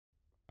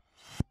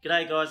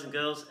G'day guys and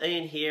girls,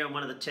 Ian here. I'm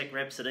one of the tech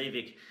reps at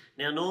Evic.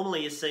 Now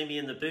normally you see me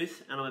in the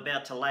booth and I'm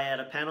about to lay out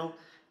a panel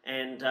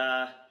and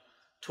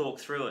talk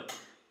through it.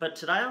 But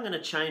today I'm going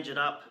to change it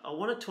up. I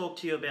want to talk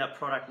to you about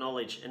product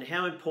knowledge and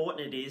how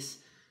important it is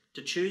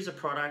to choose a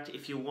product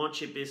if you want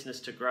your business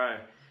to grow.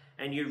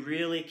 And you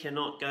really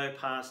cannot go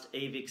past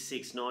Evic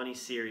 690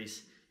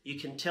 series. You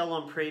can tell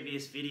on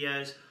previous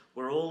videos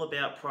we're all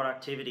about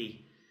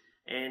productivity,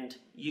 and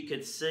you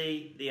could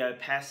see the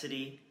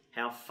opacity,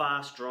 how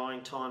fast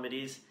drying time it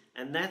is,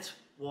 and that's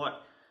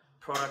what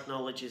product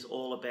knowledge is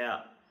all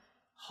about.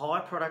 High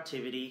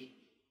productivity,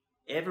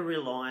 ever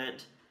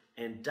reliant,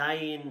 and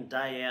day in,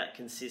 day out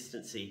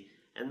consistency.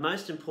 And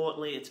most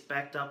importantly, it's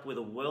backed up with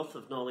a wealth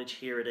of knowledge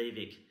here at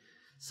Evic.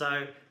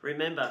 So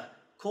remember,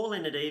 call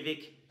in at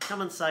Evic,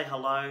 come and say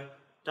hello.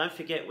 Don't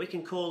forget, we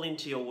can call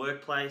into your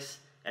workplace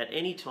at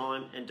any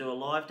time and do a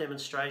live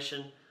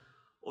demonstration,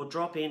 or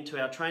drop into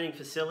our training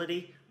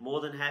facility.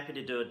 More than happy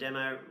to do a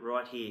demo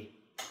right here.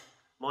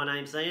 My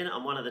name's Ian,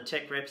 I'm one of the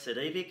tech reps at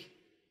Evic.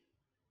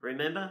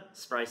 Remember,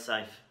 spray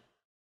safe.